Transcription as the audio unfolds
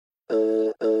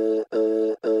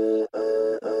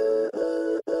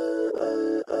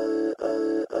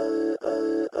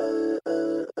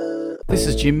This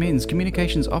is Jim Minns,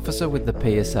 Communications Officer with the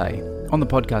PSA. On the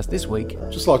podcast this week,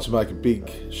 just like to make a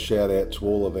big shout out to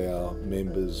all of our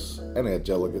members and our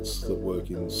delegates that work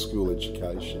in school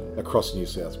education across New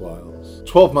South Wales.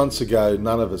 12 months ago,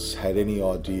 none of us had any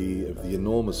idea of the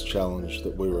enormous challenge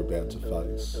that we were about to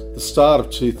face. The start of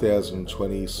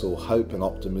 2020 saw hope and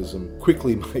optimism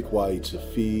quickly make way to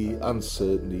fear,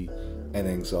 uncertainty and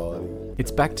anxiety.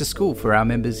 It's back to school for our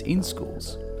members in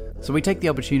schools. So we take the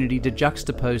opportunity to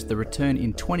juxtapose the return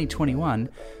in 2021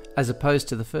 as opposed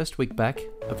to the first week back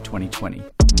of 2020.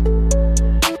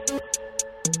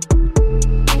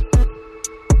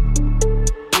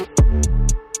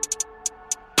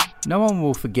 No one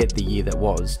will forget the year that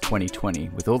was 2020,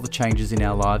 with all the changes in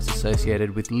our lives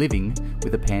associated with living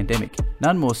with a pandemic.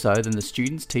 None more so than the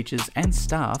students, teachers and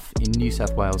staff in New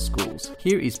South Wales schools.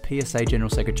 Here is PSA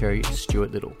General Secretary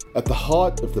Stuart Little. At the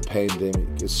height of the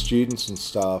pandemic, as students and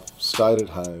staff stayed at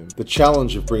home, the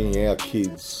challenge of bringing our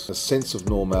kids a sense of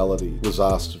normality was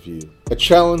asked of you. A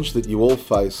challenge that you all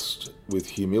faced with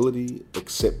humility,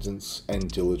 acceptance and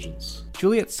diligence.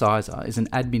 Juliet Sizer is an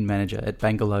admin manager at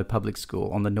Bangalow Public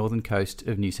School on the northern coast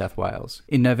of New South Wales.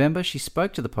 In November, she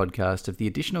spoke to the podcast of the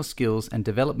additional skills and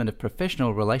development of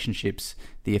professional relationships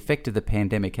the effect of the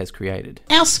pandemic has created.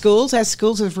 Our schools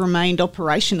have remained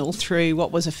operational through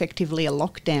what was effectively a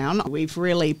lockdown. We've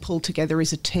really pulled together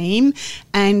as a team,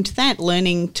 and that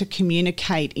learning to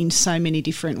communicate in so many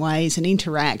different ways and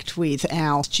interact with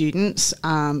our students,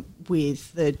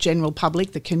 with the general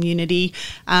public, the community,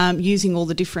 using all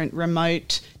the different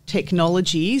remote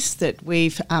technologies that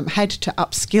we've had to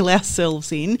upskill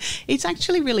ourselves in, it's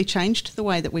actually really changed the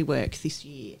way that we work this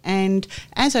year. And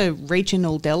as a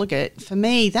regional delegate, for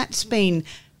me, that's been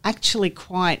actually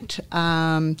quite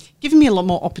given me a lot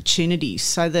more opportunities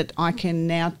so that I can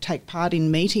now take part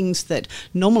in meetings that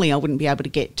normally I wouldn't be able to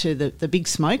get to the big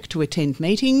smoke to attend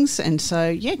meetings. And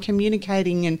so,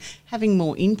 communicating and having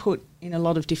more input in a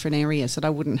lot of different areas that I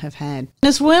wouldn't have had.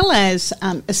 As well as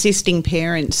assisting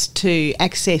parents to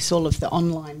access all of the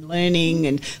online learning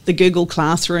and the Google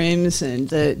Classrooms and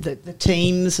the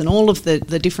Teams and all of the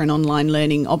different online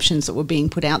learning options that were being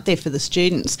put out there for the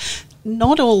students.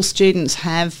 Not all students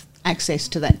have access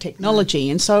to that technology,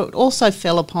 and so it also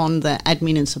fell upon the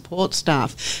admin and support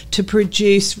staff to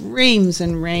produce reams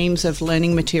and reams of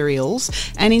learning materials,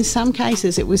 and in some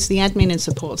cases it was the admin and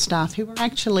support staff who were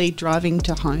actually driving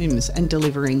to homes and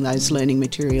delivering those learning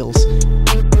materials.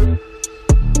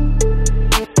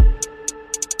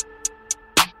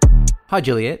 Hi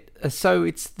Juliet, so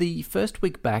it's the first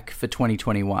week back for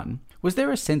 2021. Was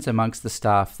there a sense amongst the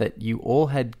staff that you all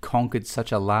had conquered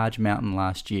such a large mountain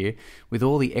last year with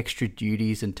all the extra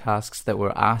duties and tasks that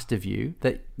were asked of you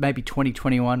that maybe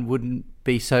 2021 wouldn't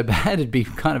be so bad, it'd be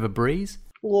kind of a breeze?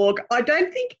 Look, I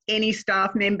don't think any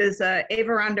staff members are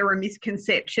ever under a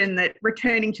misconception that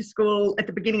returning to school at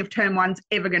the beginning of term one's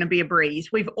ever going to be a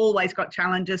breeze. We've always got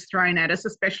challenges thrown at us,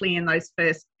 especially in those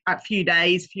first few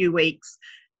days, few weeks.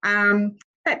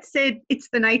 That said, it's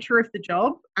the nature of the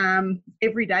job.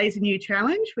 Every day is a new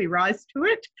challenge. We rise to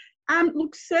it.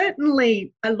 Look,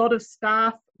 certainly a lot of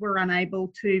staff were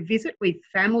unable to visit with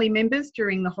family members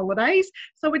during the holidays.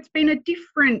 So it's been a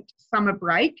different summer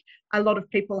break. A lot of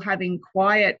people having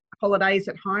quiet holidays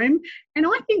at home. And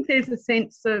I think there's a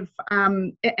sense of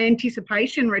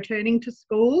anticipation returning to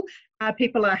school.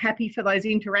 People are happy for those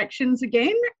interactions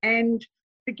again and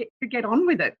to get on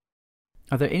with it.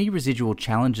 Are there any residual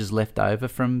challenges left over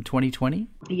from 2020?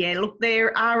 Yeah, look,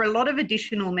 there are a lot of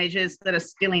additional measures that are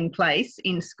still in place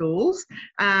in schools.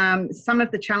 Some of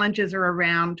the challenges are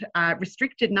around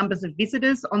restricted numbers of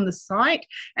visitors on the site.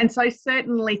 And so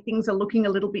certainly things are looking a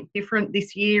little bit different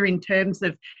this year in terms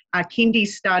of kindies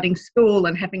starting school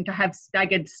and having to have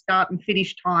staggered start and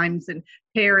finish times and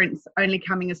parents only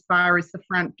coming as far as the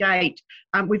front gate.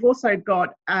 We've also got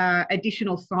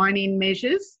additional sign-in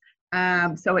measures.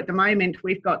 So at the moment,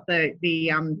 we've got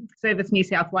the Service New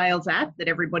South Wales app that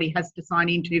everybody has to sign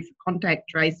into for contact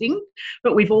tracing,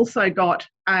 but we've also got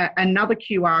another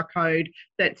QR code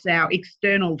that's our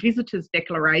external visitors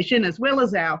declaration, as well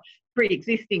as our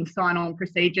pre-existing sign-on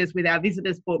procedures with our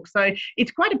visitors book. So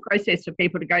it's quite a process for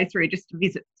people to go through just to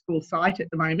visit the school site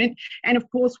at the moment. And of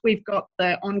course, we've got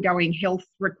the ongoing health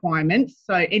requirements.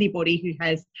 So anybody who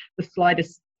has the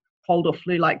slightest cold or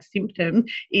flu-like symptom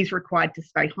is required to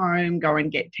stay home, go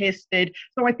and get tested.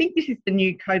 So I think this is the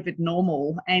new COVID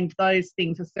normal, and those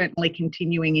things are certainly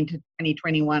continuing into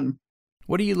 2021.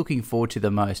 What are you looking forward to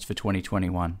the most for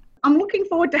 2021? I'm looking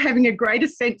forward to having a greater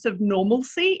sense of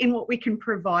normalcy in what we can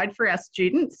provide for our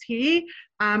students here,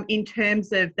 in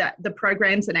terms of the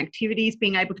programs and activities,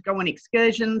 being able to go on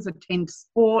excursions, attend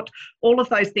sport, all of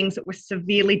those things that were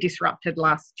severely disrupted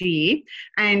last year.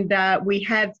 And we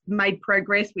have made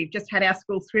progress. We've just had our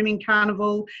school swimming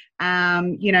carnival.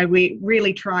 We're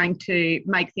really trying to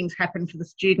make things happen for the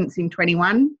students in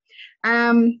 21.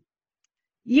 I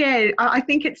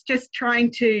think it's just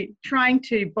trying to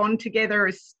bond together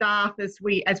as staff as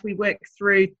we work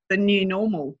through the new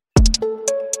normal.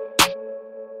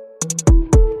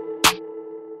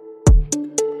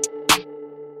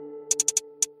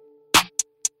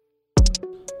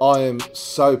 I am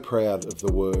so proud of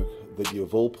the work that you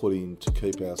have all put in to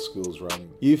keep our schools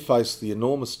running. You faced the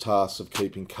enormous task of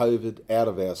keeping COVID out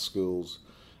of our schools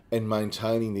and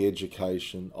maintaining the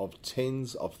education of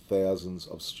tens of thousands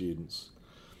of students.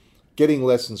 Getting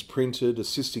lessons printed,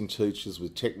 assisting teachers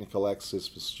with technical access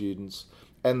for students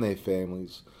and their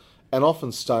families, and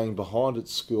often staying behind at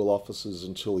school offices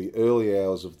until the early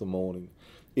hours of the morning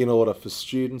in order for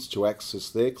students to access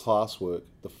their classwork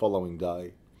the following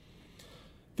day.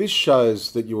 This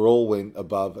shows that you all went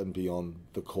above and beyond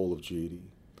the call of duty.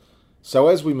 So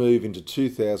as we move into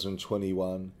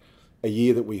 2021, a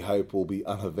year that we hope will be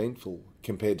uneventful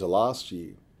compared to last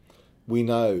year, we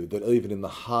know that even in the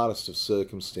hardest of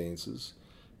circumstances,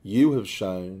 you have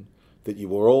shown that you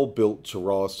were all built to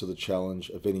rise to the challenge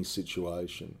of any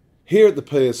situation. Here at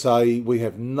the PSA, we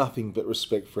have nothing but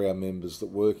respect for our members that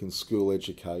work in school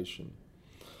education.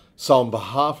 So on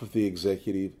behalf of the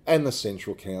Executive and the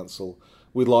Central Council,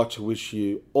 we'd like to wish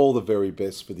you all the very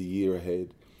best for the year ahead.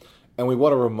 And we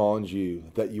want to remind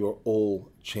you that you are all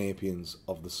champions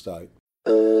of the state.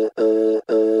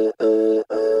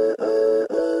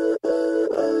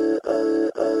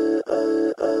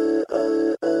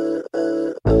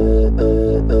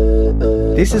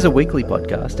 This is a weekly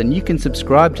podcast, and you can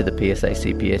subscribe to the PSA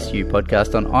CPSU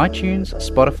podcast on iTunes,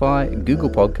 Spotify,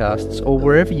 Google Podcasts, or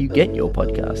wherever you get your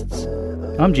podcasts.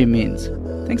 I'm Jim Minns.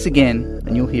 Thanks again,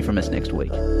 and you'll hear from us next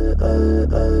week.